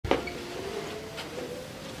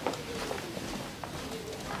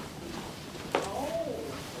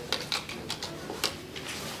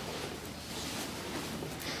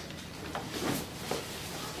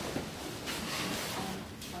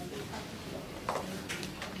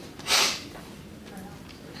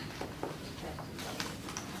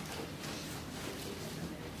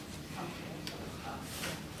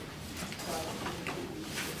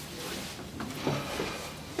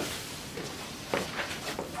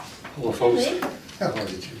Hello, folks. Hey. How are you,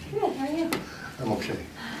 Judy? Good, how are you? I'm okay.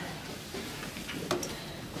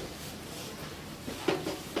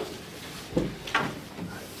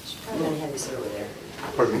 She's probably gonna have you sit over there.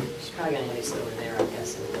 Pardon me? She's probably gonna have you sit over there, I'm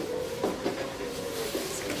guessing.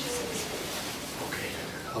 Okay,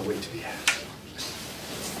 I'll wait till you ask.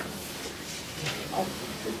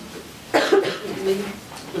 Me?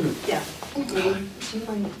 Yeah. Me? Do you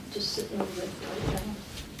mind just sitting over there right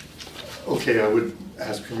now? Okay, I would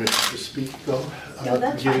ask permission to speak, though. No,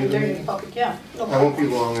 that's beginning fine, of the during the meeting. public, yeah. No I won't be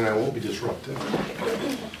problem. long and I won't be disruptive.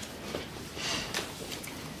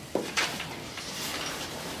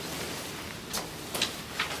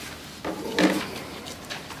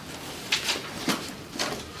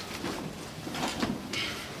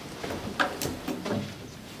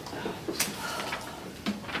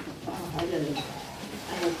 Oh, I didn't,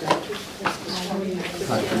 I had doctor's appointment this morning. I couldn't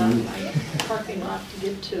Hi. get out of my parking lot to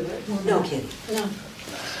get to it. No kidding. No,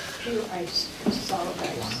 pure ice, solid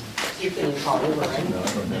ice. You can call Uber, right? No, I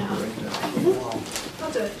don't have it right Wow.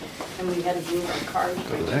 That's it. And we had to move our cars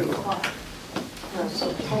Go to by that 2 car. o'clock. I was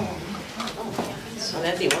so tall. Oh, yeah. So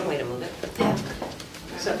that'd be one way to move it. Yeah.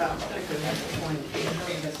 Except I couldn't have it 20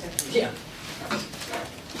 feet. Yeah.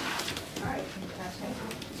 All right.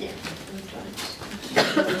 Yeah.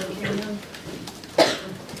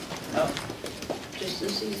 Oh, just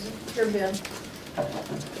this easy. Your bed.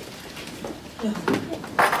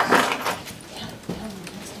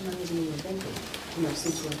 You know,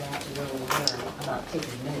 since we're back to where we were about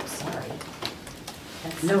taking minutes, sorry.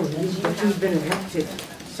 That's- No, you've been elected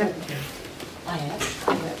secretary. I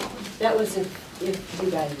have. That was if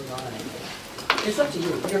you guys were on it. It's up to you,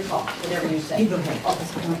 your call, whatever you say. You go ahead. Oh,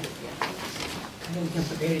 I didn't come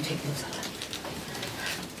prepared to take this on.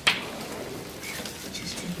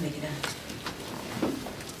 Just didn't make it out.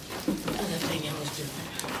 Other thing I was doing.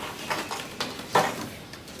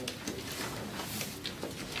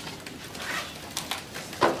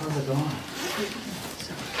 How's it going?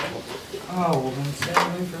 Oh, well, then stay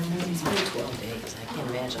away from me. It's been 12 days, I can't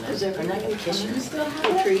imagine Is it. I'm not gonna kiss you. Still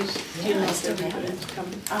have trees. Do you Yeah, know I if still have it. everybody's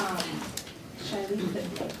coming? Should I leave it?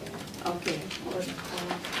 Okay.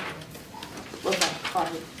 What about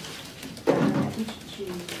Carly? She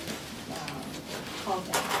called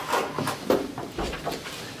back.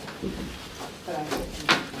 But I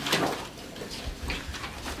didn't.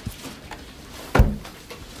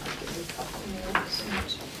 I'll give you a couple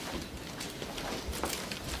minutes.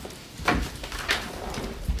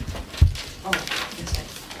 Oh, yes,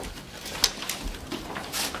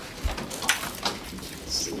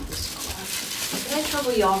 Let's see this Can I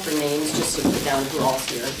trouble you all for names, just to put down who all's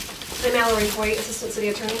here? I'm Mallory Hoyt, Assistant City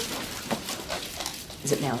Attorney.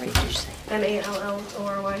 Is it Mallory, did you say? Mallory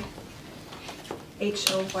Hoyt.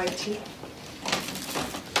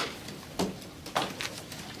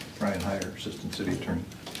 Brian Heyer, Assistant City Attorney.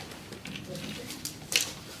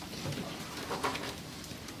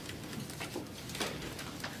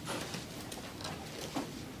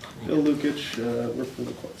 Bill Lukic, worked for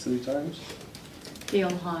the Quad City Times.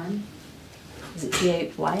 Gail Hahn. Is it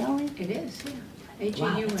T-H-Y-L-E? It is, yeah. Wow,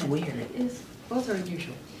 H-E-U-N. that's weird. It is. Both are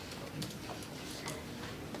unusual.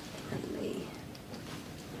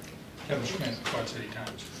 Kevin Schmidt, Quad City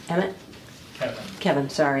Times. Emmett? Kevin. Kevin,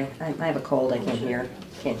 sorry. I have a cold, I can't hear.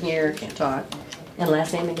 Can't talk. And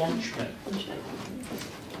last name again? Schmidt.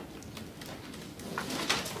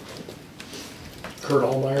 Kurt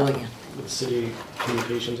Oh, Allmeyer yeah. with the City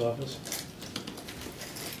Communications Office.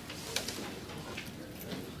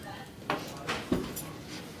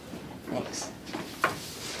 Thanks.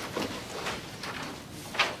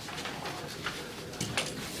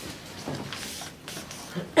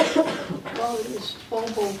 Well, it is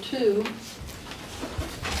 12:02.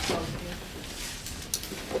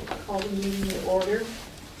 Call the meeting to order.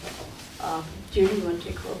 Judy, you want to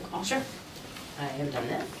take roll call? Sure. I have done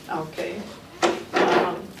that. Okay.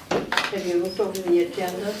 Have you looked over the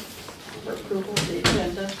agenda, for approval of the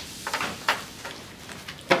agenda?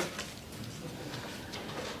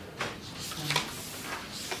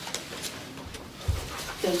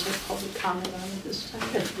 Does have public comment on it this time?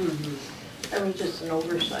 That was just an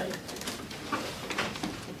oversight.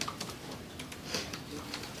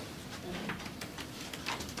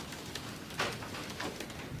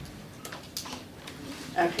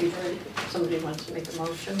 Actually, somebody wants to make a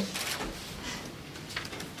motion.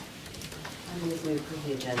 I move we approve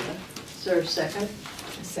the agenda. Is there a second?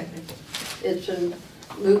 A second. It's been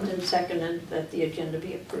moved and seconded that the agenda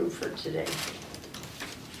be approved for today.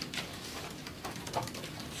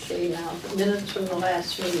 Okay, now, the minutes from the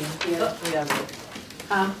last meeting, yeah. We gotta vote.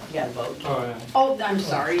 Huh? You gotta vote. Oh, yeah. Oh, I'm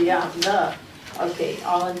sorry, yeah, duh. Okay,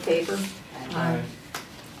 all in favor? Aye.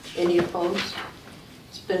 Any Opposed?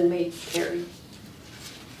 It's been made carried.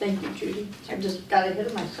 Thank you, Judy. I just got ahead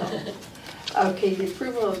of myself. Okay, the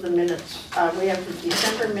approval of the minutes. We have the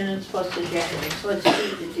December minutes plus the January. So let's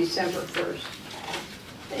do the December first.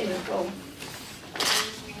 There you go.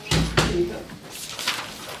 There you go.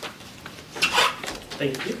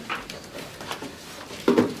 Thank you.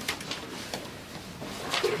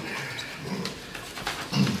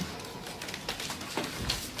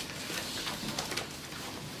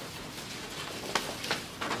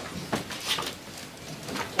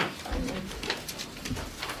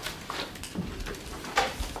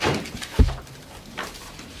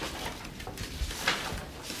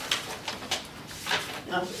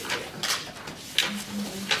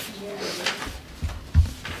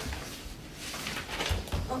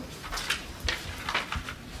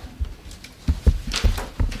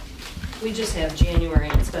 We just have January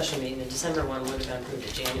and special meeting, the December one would have been approved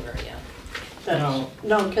in January, yeah.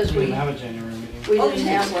 No, because We we didn't have a January meeting. didn't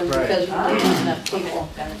have one Right. because we didn't have enough Okay, people.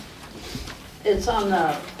 got it. It's on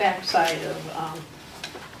the back side of,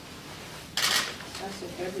 That's in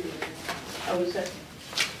February. oh, is it?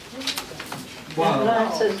 Well, No,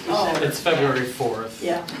 it says December. it's February 4th.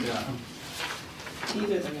 Yeah. Yeah. These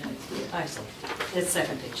are the minutes here. I see. It's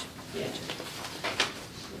second page. Yeah.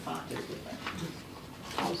 The font is different.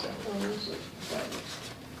 How's that? Oh, is it?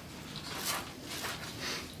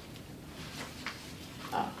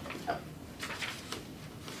 Ah, oh.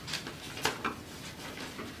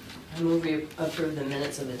 I move we approve the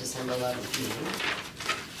minutes of the December 11th meeting.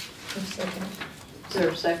 Is there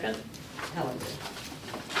a second? Helen did.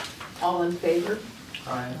 All in favor?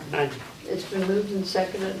 Aye. It's been moved and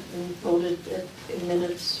seconded and voted that the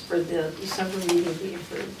minutes for the December meeting be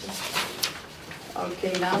approved.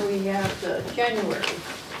 Okay, now we have the January.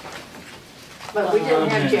 But we didn't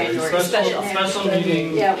have January. Special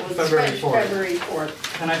meeting, Yeah, it was February 4th. February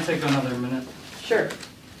 4th. Can I take another minute? Sure.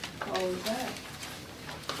 Oh, is that?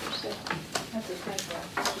 That's a special.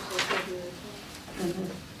 This is a February. Mhm.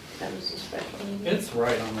 That was a special meeting. It's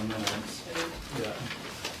right on the minutes. Yeah.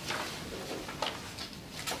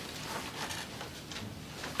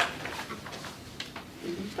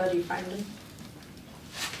 Buddy find them?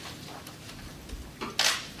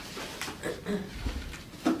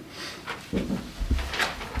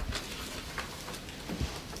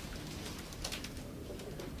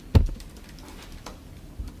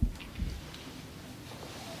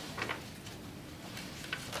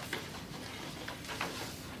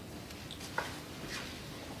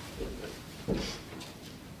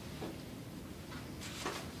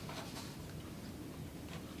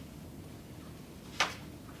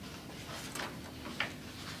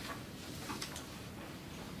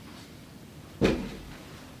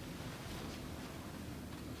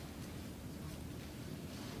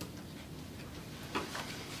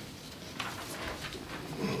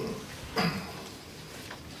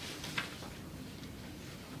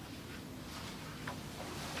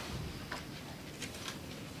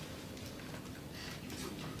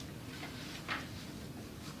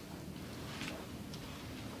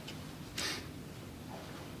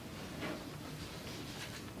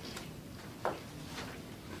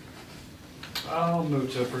 I'll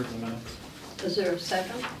move to approve the minutes. Is there a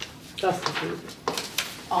second? Just approved.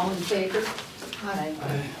 All in favor? Aye.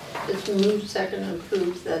 It's been moved, second, and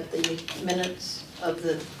approved that the minutes of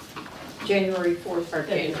the January 4th,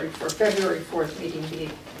 or February 4th meeting be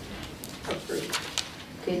approved.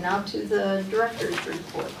 Okay, now to the director's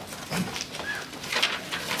report.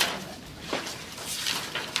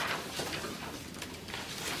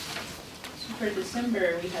 For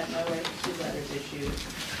December, we had no registry letters issued.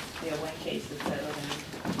 We had one case that settled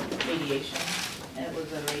in mediation, and it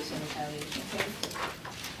was a race and retaliation case.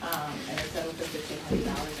 And it settled for $1,500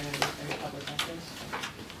 and it was very public interest.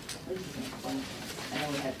 This is one. And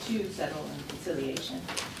then we had two settle in conciliation.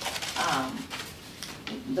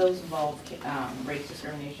 Those involved race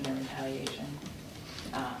discrimination and retaliation.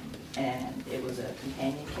 And it was a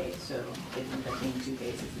companion case, so it ended up being two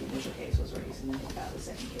cases. The initial case was race, and then they filed the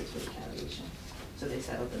second case for retaliation. So they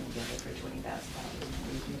settled them together for $20,000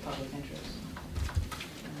 in the public interest.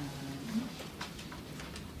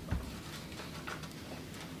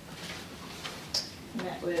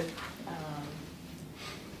 Met with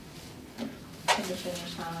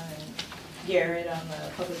Commissioners Hahn and Garrett on the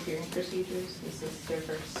public hearing procedures. This is their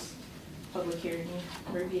first public hearing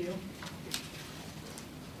review.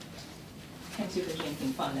 And see if there's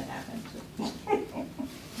anything fun that happened.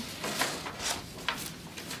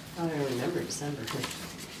 I don't remember December.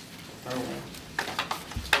 Far away.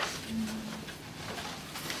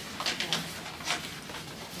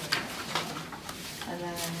 And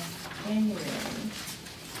then January,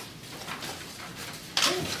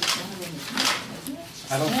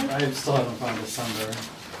 I still haven't found December.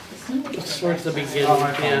 It's towards the beginning, Oh,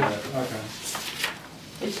 I found yeah. it, okay.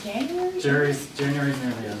 It's January? January's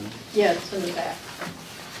near the end. Yeah, it's in the back.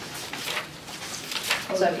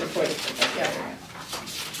 Oh, that's before the, yeah.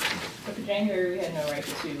 But for January, we had no right to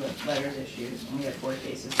sue letters issued, and we had 4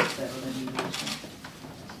 cases that settled in mediation.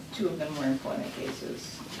 2 of them were employment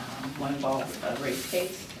cases. One involved a rape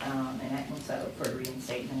case, and that one settled for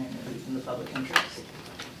reinstatement and release in the public interest.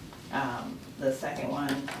 The second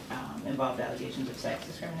one involved allegations of sex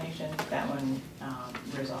discrimination. That one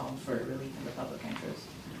resolved for relief in the public interest.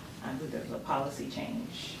 I believe there was a policy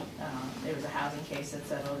change. There was a housing case that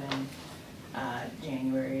settled in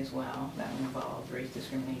January as well. That one involved race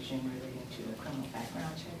discrimination relating to a criminal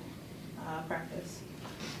background check practice.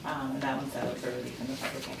 And that one settled for relief in the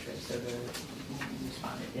public interest. So the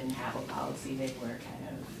respondent didn't have a policy. They were kind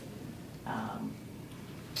of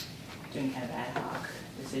doing kind of ad hoc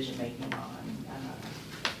decision making on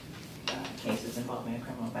cases involving a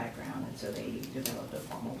criminal background, and so they developed a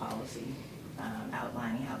formal policy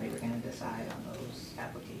outlining how they were going to decide on those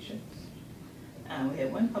applications. We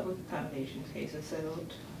had 1 public accommodations case that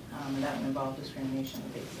settled, and that one involved discrimination on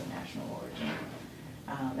the basis of national origin.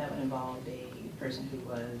 That one involved a person who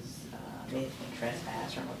was, they had been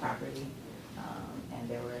trespassed from a property, and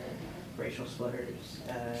there were racial slurs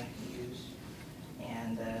used,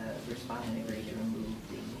 and the respondent agreed to remove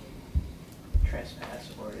the trespass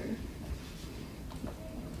order.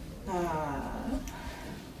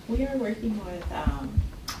 We are working with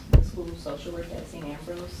the school social work at St.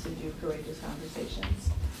 Ambrose to do Courageous Conversations.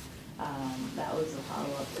 That was a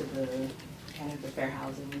follow-up to the kind of the fair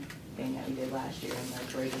housing thing that we did last year and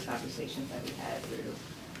the Courageous Conversations that we had through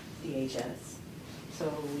DHS.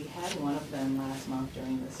 So we had one of them last month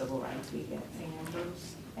during the Civil Rights Week at St.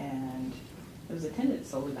 Ambrose, and it was attended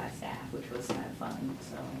solely by staff, which was kind of fun.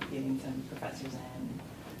 So getting some professors in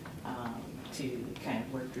to kind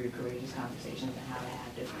of work through courageous conversations and how to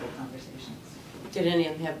have difficult conversations. Did any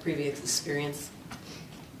of them have previous experience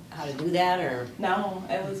how to do that, or? No,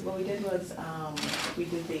 it was, what we did was we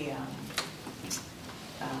did the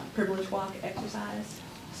privilege walk exercise.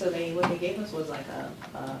 So what they gave us was like a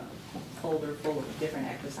folder full of different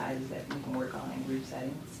exercises that we can work on in group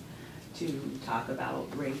settings to talk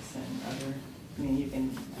about race and other, I mean, you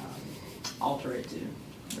can alter it to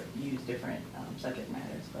use different subject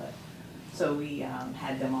matters, but so we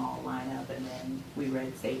had them all line up, and then we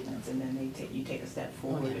read statements, and then you take a step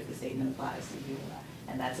forward if the statement applies to you,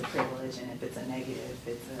 and that's a privilege, and if it's a negative,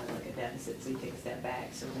 it's like a deficit, so you take a step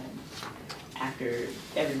back. So then after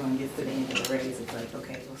everyone gets to the end of the race, it's like,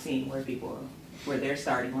 okay, we'll see where their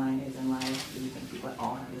starting line is in life. Do you think people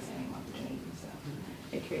all have the same opportunities? So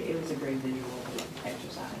it was a great visual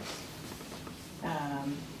exercise.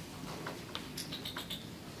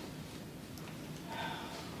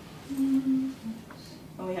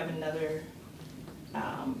 And we have another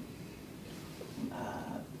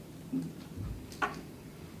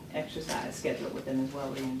exercise scheduled with them as well.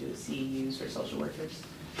 We're going to do a CEUs for social workers.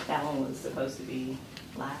 That one was supposed to be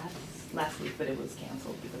last week, but it was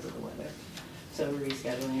canceled because of the weather. So we're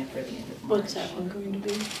rescheduling it for the end of March. What's that one going to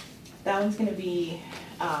be? That one's going to be,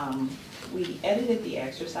 we edited the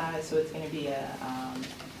exercise, so it's going to be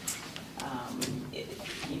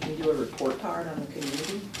you can do a report card on the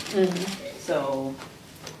community. Mm-hmm. So,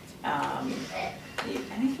 and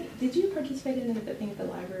I think, did you participate in the thing at the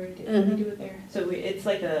library? Did Mm-hmm. we do it there? So it's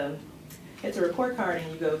like it's a report card, and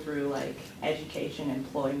you go through like education,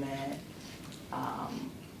 employment,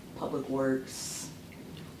 public works,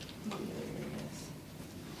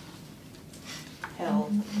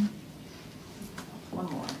 health. One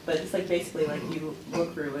more, but it's like basically like you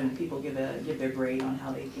look through and people give their grade on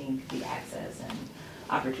how they think the access and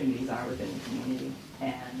opportunities are within the community,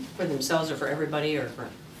 and For themselves or for everybody, or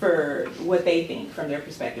for what they think from their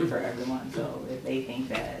perspective for everyone. So if they think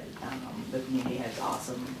that the community has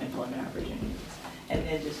awesome employment opportunities, and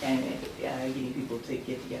then just kind of getting people to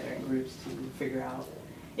get together in groups to figure out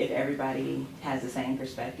if everybody has the same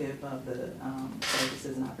perspective of the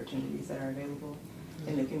services and opportunities that are available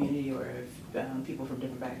in the community, or if people from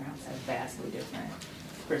different backgrounds have vastly different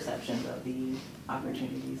perceptions of the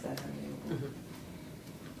opportunities that are available.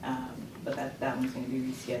 But that one's going to be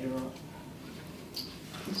rescheduled.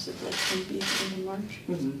 You said that's going to be in March?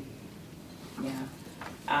 Mm-hmm.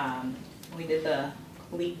 Yeah. We did the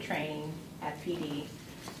LEAP training at PD.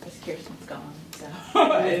 Miss Kirsten's gone, so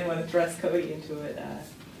I didn't want to thrust Cody into it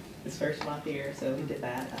his first month here, so we did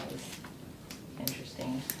that. That was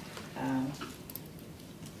interesting.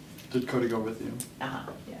 Did Cody go with you? Yeah.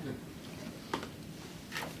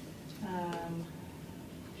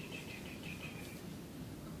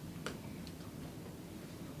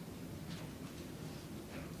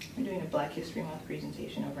 doing a Black History Month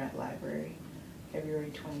presentation over at the library, February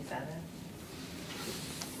 27th.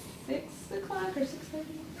 6 o'clock or 6:30?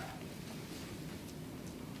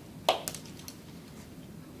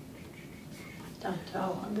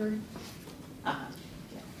 Downtown Library. Uh-huh,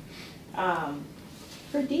 yeah.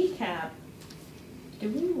 For DCAP, do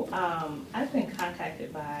we, I've been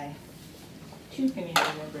contacted by 2 community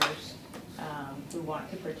members, who want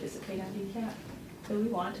to participate on DCAP. Do we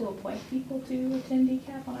want to appoint people to attend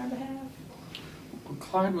DCAP on our behalf?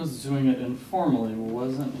 Clyde was doing it informally,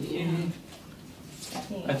 wasn't he?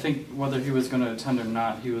 I think whether he was gonna attend or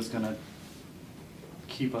not, he was gonna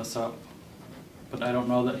keep us up. But I don't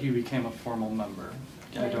know that he became a formal member.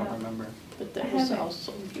 I don't remember. But that was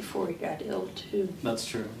also before he got ill too, That's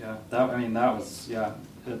true, yeah. That was, yeah,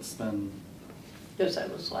 it's been because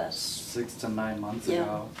that was last, 6 to 9 months Yeah.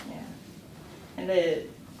 ago. Yeah. And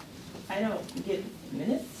I don't get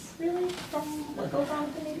minutes really from what goes on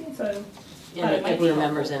at the meeting, so. Yeah, it might if we be were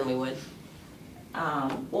members, helpful. then we would.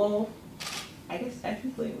 Well, I guess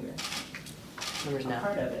technically we're Members a now.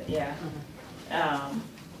 part of it, yeah.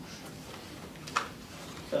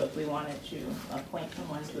 So if we wanted to appoint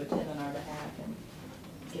someone to attend on our behalf and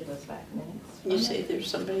give us back minutes. you say there's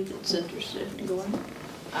somebody that's interested in going?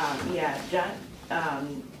 Yeah, John, I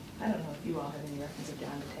don't know if you all have any reference of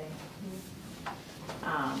John Datay.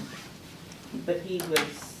 But he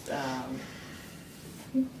was,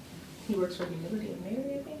 he works for Humility of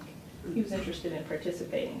Mary, I think. He was interested in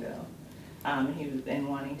participating though. He was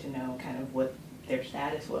wanting to know kind of what their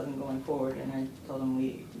status was and going forward, and I told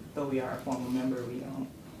him though we are a formal member, we don't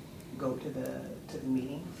go to the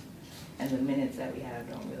meetings. And the minutes that we have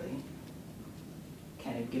don't really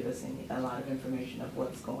kind of give us a lot of information of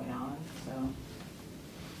what's going on, so.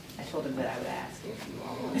 I told him that I would ask if you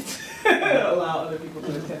all wanted to allow other people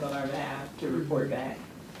to attend on our behalf to report back.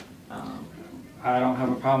 I don't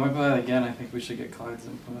have a problem with that. Again, I think we should get Clyde's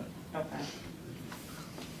input. Okay.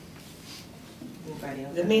 Anybody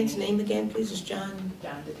else? The man's name again, please, is John?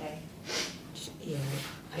 John Datay. Yeah,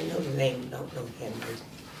 I know the name, don't know him.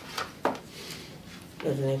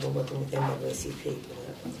 Know the name of working with NAACP.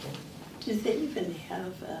 Do they even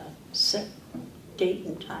have a set date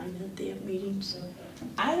and time that they have meetings?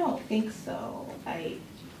 I don't think so.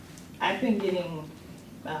 I've been getting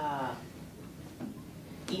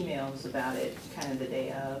emails about it kind of the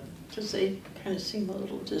day of. Because they kind of seem a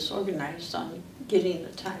little disorganized on getting the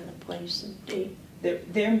time and place and date.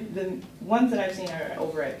 The ones that I've seen are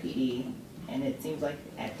over at PD, and it seems like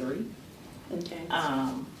at 3. Okay.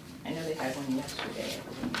 I know they had one yesterday, I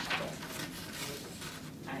believe,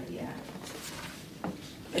 but yeah.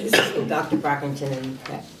 And this is with Dr. Brockington and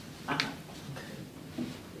Pat. Uh-huh.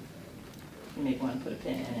 You make one, put a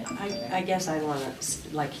pin in it. I guess I want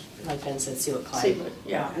to, like Ben said, see what See Clyde what,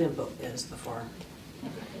 yeah. input is before.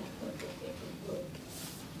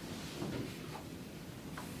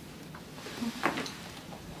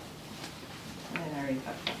 And then I already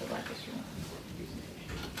talked about the Black History Month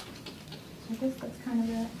presentation. So I guess that's kind of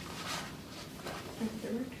it. For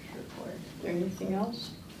the director's report. Is there anything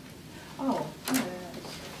else? Oh,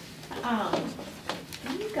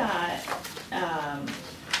 you got,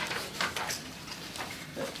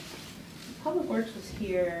 Public Works was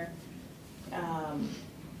here,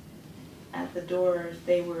 at the doors.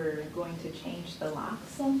 They were going to change the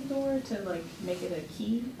locks on the door to like make it a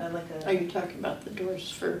key, like a. Are you talking about the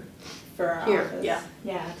doors for our here? office? Yeah.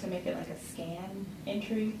 Yeah, to make it like a scan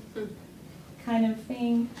entry Hmm. kind of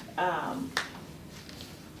thing.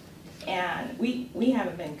 And we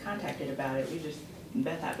haven't been contacted about it.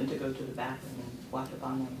 Beth happened to go to the bathroom and walked up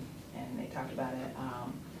on them, and they talked about it.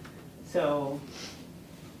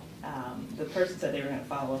 The person said they were gonna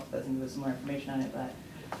follow up with us and give us some more information on it, but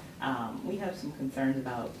we have some concerns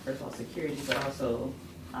about, first of all, security, but also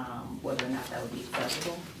whether or not that would be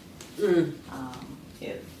acceptable.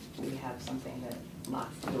 If we have something that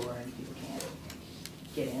locks the door and people can't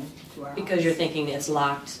get into our Because you're office. thinking it's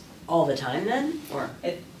locked all the time then, or?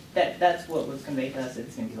 That's what was conveyed to us,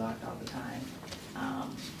 it's gonna be locked all the time.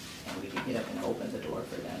 And we could get up and open the door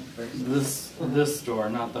for them versus. This door,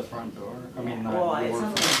 not the front door. I mean, not Well, it your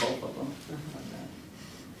sounds front. like both of them.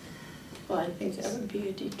 Well, I think that would be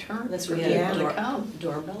a deterrent Unless for we people had a to come.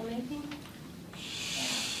 doorbell maybe?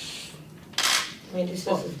 I mean, this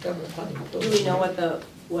is government body. Do we know what the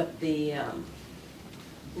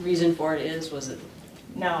reason for it is? Was it?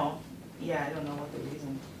 No, yeah, I don't know what the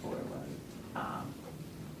reason for it was.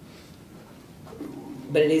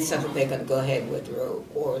 But it is something they're gonna go ahead with,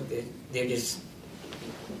 or they're just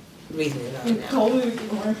reasoning it out We now. told me we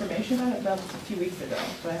get more information about it, that was a few weeks ago,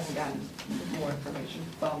 so I haven't gotten more information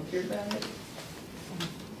volunteered about it.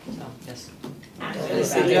 So, yes. Yeah,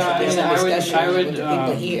 I mean, I would- discussion I would, with the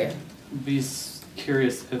people here. Be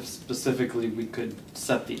curious if specifically we could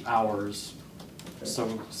set the hours.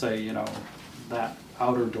 So say, you know, that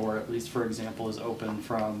outer door, at least for example, is open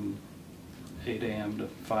from 8 AM to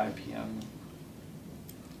 5 PM.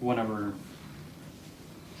 Whenever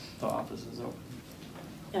the office is open.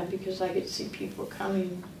 Yeah, because I could see people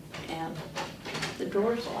coming and the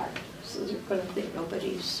door's locked, so they're gonna think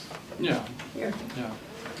nobody's Yeah, here. yeah.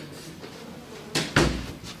 Okay,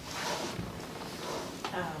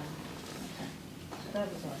 so that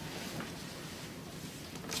was all.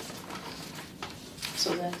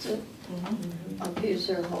 So that's it? Mm-hmm. Okay, is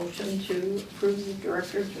there a motion to approve the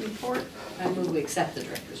director's report? I move we accept the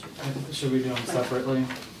director's report. Should we do them separately?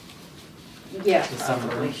 Yeah, December.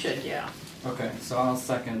 probably should, yeah. Okay, so I'll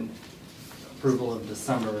second approval of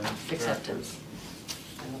December. Acceptance.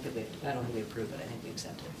 I don't think we approve it, I think we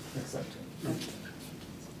accept it. Accept it.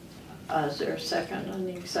 Is there a second on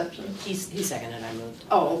the acceptance? He seconded, I moved.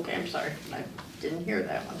 Oh, okay, I'm sorry, I didn't hear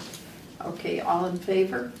that one. Okay, all in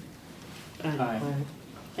favor? Aye.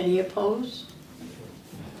 Any opposed?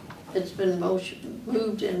 It's been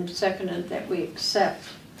moved and seconded that we accept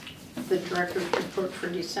the director's report for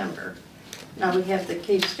December. Now we have the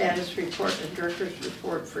case status report and director's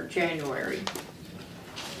report for January.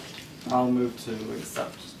 I'll move to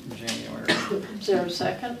accept January. Is there a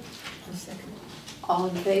second? All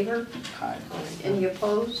in favor? Aye. Any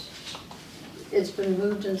opposed? It's been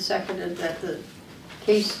moved and seconded that the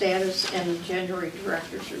case status and January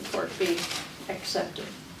director's report be accepted.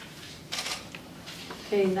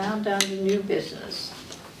 Okay, now down to new business.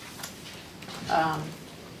 I'm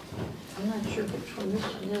not sure which one this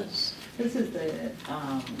one is. This is the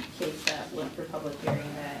case that went for public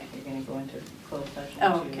hearing that you're gonna go into closed session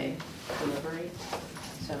Oh, to okay. deliberate.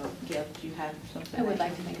 So, Gail, do you have something? I would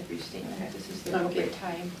like to make a brief statement. This is the Okay. appropriate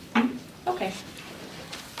time. Okay.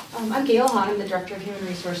 I'm Gail Hahn, I'm the Director of Human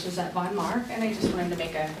Resources at Von Maur, and I just wanted to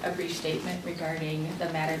make a brief statement regarding the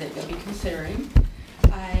matter that you'll be considering.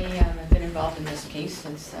 I have been involved in this case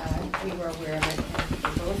since we were aware of it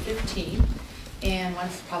in April of 15, and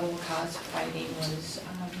once the probable cause finding was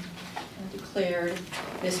declared,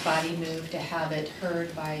 this body moved to have it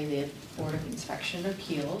heard by the Board of Inspection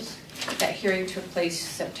Appeals. That hearing took place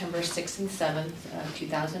September 6th and 7th of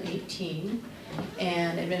 2018,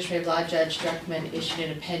 and Administrative Law Judge Druckman issued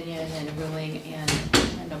an opinion and a ruling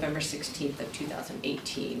on November 16th of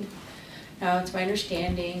 2018. Now, it's my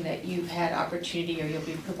understanding that you've had opportunity, or you'll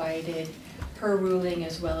be provided her ruling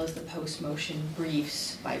as well as the post-motion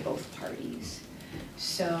briefs by both parties.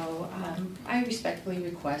 So I respectfully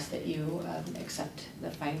request that you accept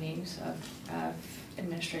the findings of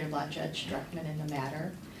Administrative Law Judge Druckman in the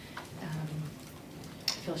matter.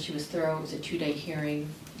 I feel she was thorough. It was a 2-day hearing.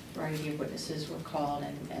 A variety of witnesses were called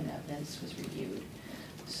and evidence was reviewed.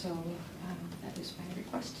 So that is my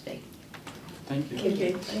request today. Thank you.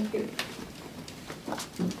 Okay, thank you.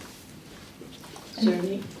 Is there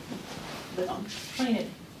any? The plaintiff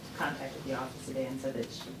contacted the office today and said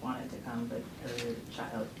that she wanted to come, but her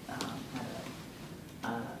child had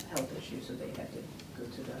a health issue, so they had to go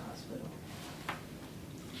to the hospital.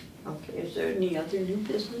 Okay, is there any other new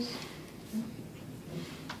business?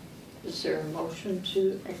 Is there a motion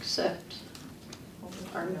to accept?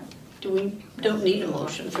 Or do we, don't need a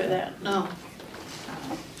motion for that? No.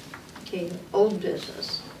 Okay, old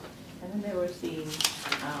business. And then there was the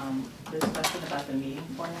discussion about the meeting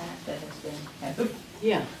format that has been kind of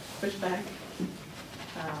pushed back.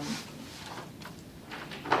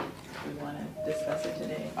 We want to discuss it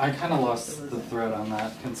today. I kind of lost the thread on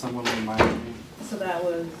that. Can someone remind me? So that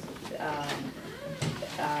was,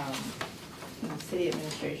 the city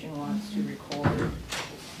administration wants to record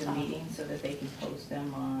the meetings so that they can post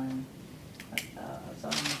them on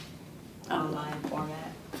some online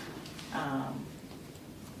format.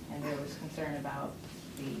 And there was concern about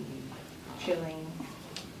the chilling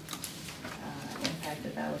impact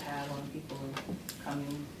that would have on people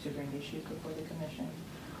coming to bring issues before the commission.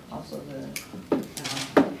 Also, the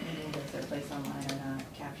meetings as they're placed online are not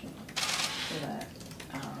captioned, so that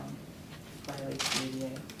violates the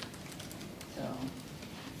ADA. So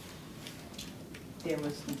there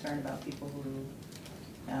was concern about people who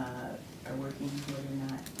are working here or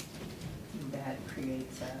not. That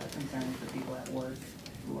creates concern for people at work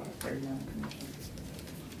who are serving on the commission.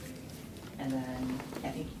 And then I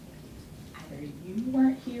think either you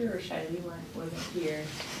weren't here or Shiley wasn't here,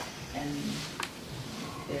 and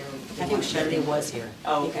I think Shiley was here.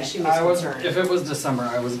 Oh, okay. Because she was concerned. If it was December,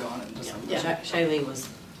 I was gone in December. Yeah. Shiley was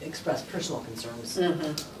expressed personal concerns.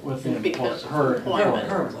 With the Because of her employment.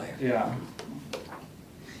 Her employer. Yeah.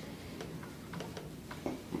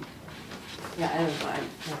 Yeah, I don't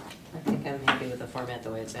know, I think I'm happy with the format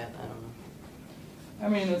the way it's at, I don't know. I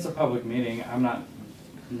mean, it's a public meeting, I'm not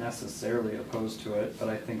necessarily opposed to it, but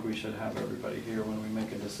I think we should have everybody here when we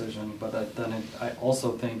make a decision. But I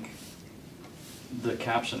also think the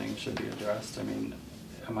captioning should be addressed. I mean,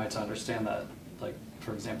 am I to understand that, like,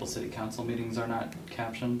 for example, city council meetings are not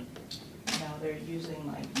captioned? No, they're using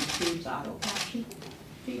like YouTube's auto caption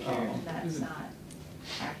feature, Oh. and that's not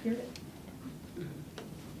accurate.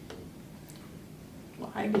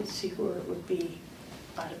 Well, I could see where it would be,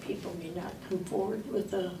 a lot of people may not come forward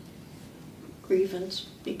with a grievance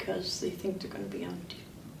because they think they're gonna be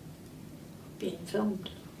being filmed.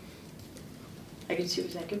 I could see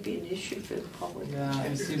where that could be an issue for the public. Yeah,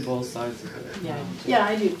 I see both sides of it. Yeah. Yeah,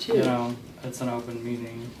 I do too. You know, it's an open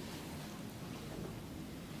meeting.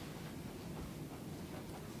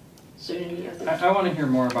 Is there any other? I want to hear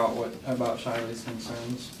more about Shiley's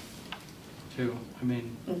concerns, too. I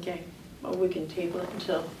mean, Okay, well, we can table it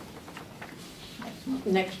until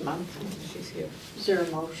next month. She's here. Is there a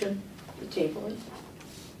motion to table it?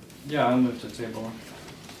 yeah, I'll move to table.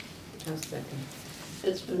 I'll second.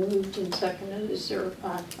 It's been moved and seconded. Is there,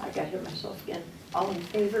 I got hit myself again. All in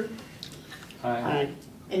favor? Aye.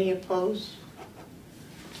 Any opposed?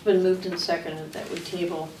 It's been moved and seconded that we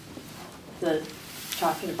table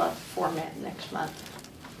talking about the format next month,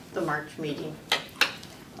 the March meeting.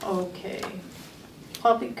 Okay.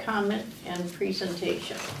 Public comment and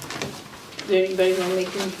presentation. Does anybody want to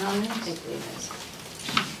make any comments? I think Lee has.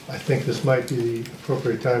 I think this might be the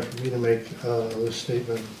appropriate time for me to make this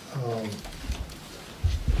statement.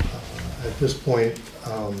 At this point,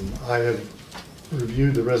 I have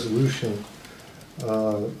reviewed the resolution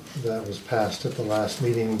that was passed at the last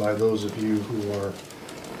meeting by those of you who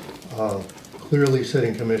are clearly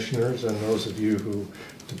sitting commissioners and those of you who,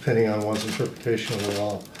 depending on one's interpretation of the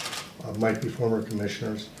law, might be former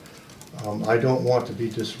commissioners. I don't want to be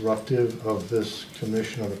disruptive of this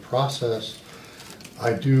commission or the process.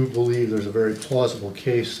 I do believe there's a very plausible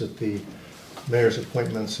case that the mayor's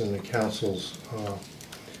appointments and the council's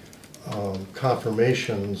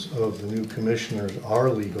confirmations of the new commissioners are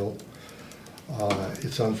legal.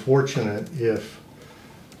 It's unfortunate if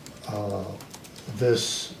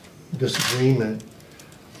this disagreement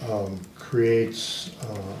creates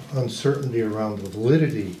uncertainty around the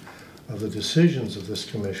validity of the decisions of this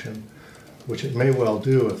commission, which it may well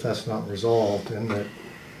do if that's not resolved, and that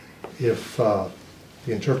if the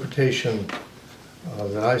interpretation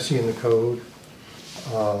that I see in the code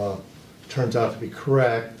turns out to be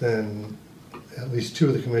correct, then at least two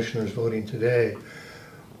of the commissioners voting today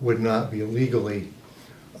would not be legally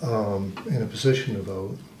in a position to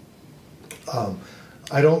vote.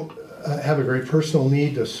 I don't have a great personal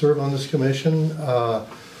need to serve on this commission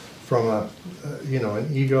from an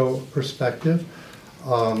ego perspective.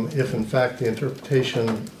 If in fact the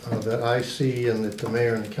interpretation that I see and that the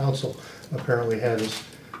mayor and the council apparently had is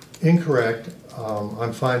incorrect,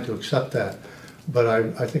 I'm fine to accept that. But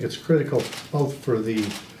I think it's critical both for the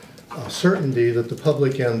certainty that the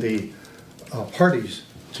public and the parties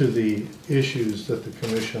to the issues that the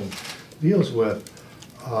commission deals with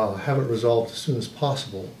have it resolved as soon as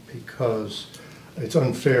possible, because it's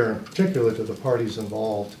unfair, in particular to the parties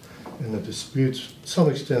involved in the disputes. To some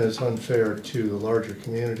extent it's unfair to the larger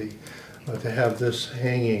community to have this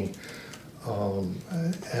hanging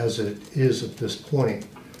as it is at this point.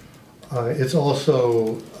 It's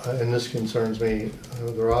also, and this concerns me,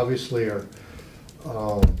 there obviously are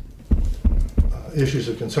issues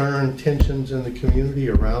of concern, tensions in the community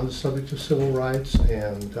around the subject of civil rights,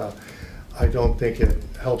 and I don't think it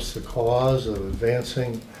helps the cause of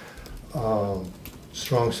advancing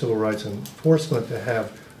strong civil rights enforcement to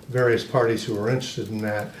have various parties who are interested in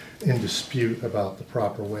that in dispute about the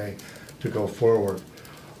proper way to go forward.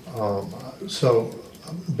 So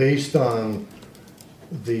based on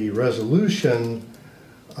the resolution,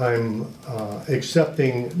 I'm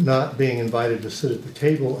accepting not being invited to sit at the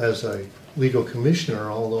table as a legal commissioner,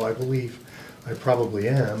 although I believe I probably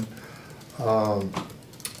am.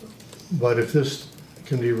 But if this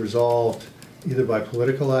can be resolved either by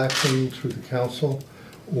political action through the council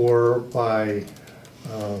or by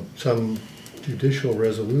some judicial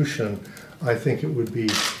resolution, I think it would be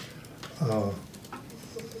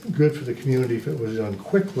good for the community if it was done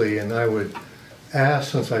quickly. And I would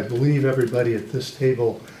ask, since I believe everybody at this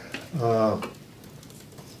table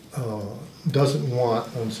doesn't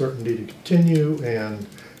want uncertainty to continue and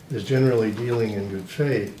is generally dealing in good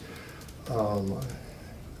faith,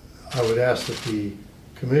 I would ask that the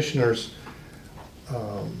commissioners,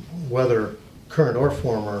 whether current or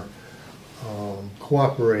former,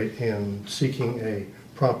 cooperate in seeking a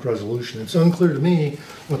prompt resolution. It's unclear to me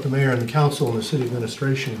what the mayor and the council and the city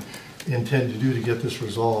administration intend to do to get this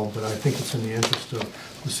resolved, but I think it's in the interest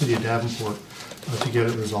of the city of Davenport to get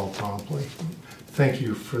it resolved promptly. Thank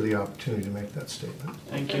you for the opportunity to make that statement.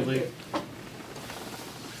 Thank you, Lee.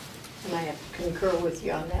 And I have to concur with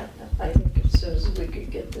you on that. I think as soon as we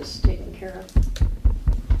could get this taken care of,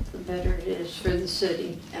 the better it is for the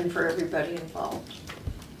city and for everybody involved.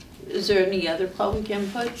 Is there any other public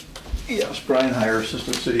input? Yes, Brian Heyer,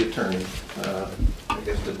 Assistant City Attorney. I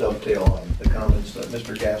guess to dovetail on the comments that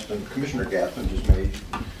Commissioner Gaston just made,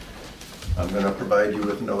 I'm going to provide you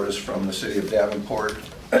with notice from the City of Davenport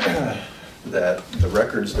that the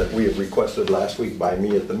records that we have requested last week by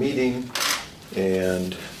me at the meeting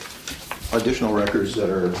and additional records that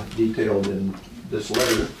are detailed in this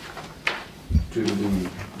letter to the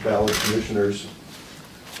ballot commissioners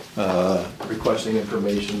requesting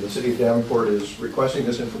information. The City of Davenport is requesting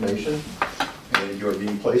this information, and you are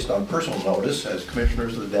being placed on personal notice as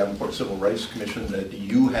commissioners of the Davenport Civil Rights Commission that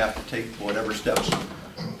you have to take whatever steps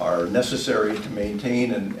are necessary to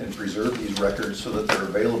maintain and preserve these records so that they're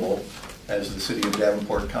available as the City of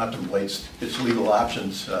Davenport contemplates its legal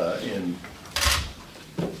options in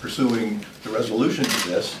pursuing the resolution to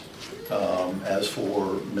this. As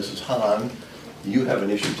for Mrs. Hahn, you have an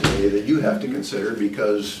issue today that you have to consider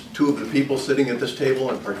because two of the people sitting at this table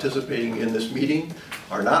and participating in this meeting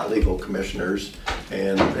are not legal commissioners,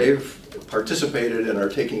 and they've participated and are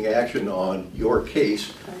taking action on your case,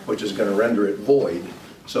 which is going to render it void.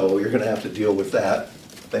 So you're going to have to deal with that.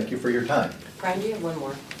 Thank you for your time. Brian, do you have one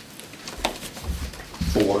more?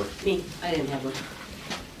 For? Me, I didn't have one.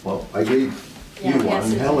 Well, I gave you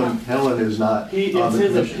one. Helen is not It's on the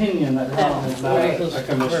his commission. opinion that Helen is not Right. a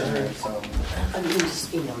commissioner, so. You can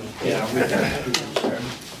just email me. Yeah, we can.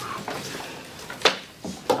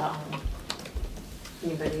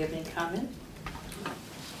 Anybody have any comment?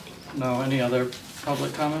 No, any other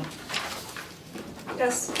public comment?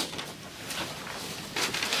 Yes.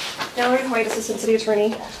 Mallory White, Assistant City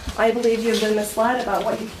Attorney. I believe you have been misled about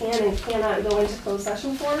what you can and cannot go into closed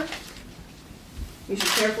session for. You should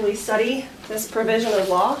carefully study this provision of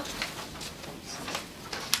law.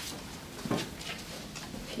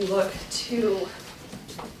 If you look to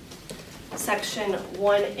section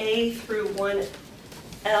 1A through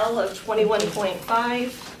 1L of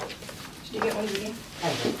 21.5. Did you get one, Judy?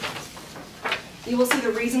 You will see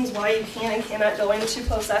the reasons why you can and cannot go into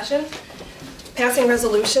closed session. Passing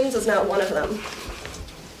resolutions is not one of them.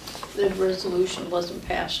 The resolution wasn't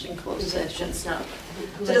passed in closed session. It's not.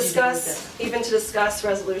 To discuss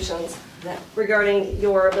resolutions regarding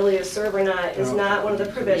your ability to serve or not is not one of the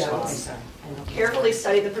provisions. Carefully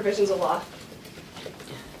study the provisions of law.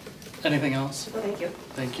 Anything else? Well, thank you.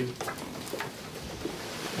 Thank you.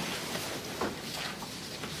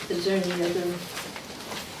 Is there any other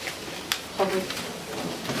public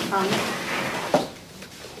comment?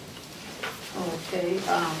 Okay,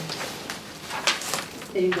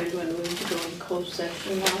 anybody want to move to go in closed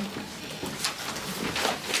session now?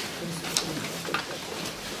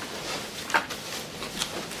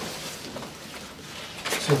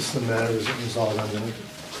 Since the matter is resolved, I'm going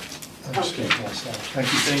to excuse myself. Thank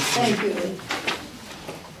you. Thank you, Lee.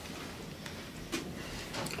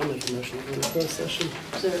 I'll make a motion to go into closed session.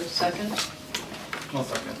 Is there a second? One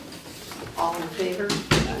second. All in favor?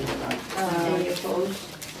 Any opposed?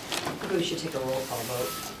 We should take a roll call vote.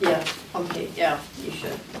 Yeah, okay, yeah, you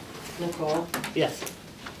should. Nicole? Yes.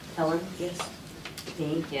 Helen? Yes.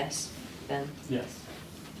 Me? Yes. Ben? Yes.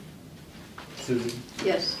 Susie?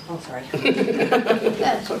 Yes, Oh, sorry.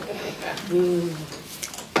 that's okay.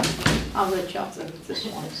 I'll let y'all think of this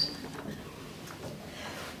once.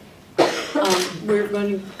 We're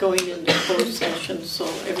going into closed session, so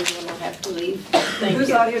everyone will have to leave. Thank Who's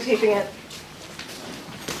you. audio taping it?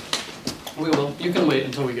 We will. You can wait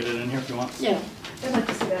until we get it in here if you want. Yeah. I'd like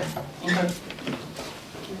to see that. Okay.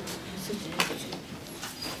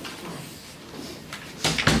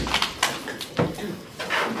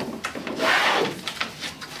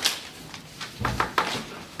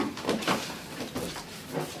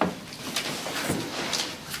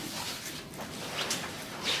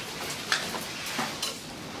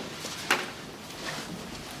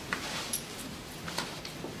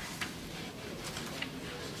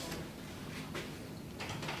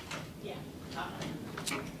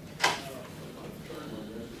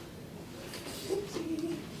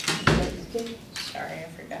 Sorry, I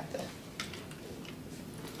forgot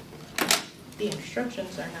the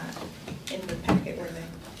instructions are not in the packet, were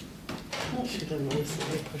they? She didn't always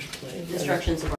push play. Instructions of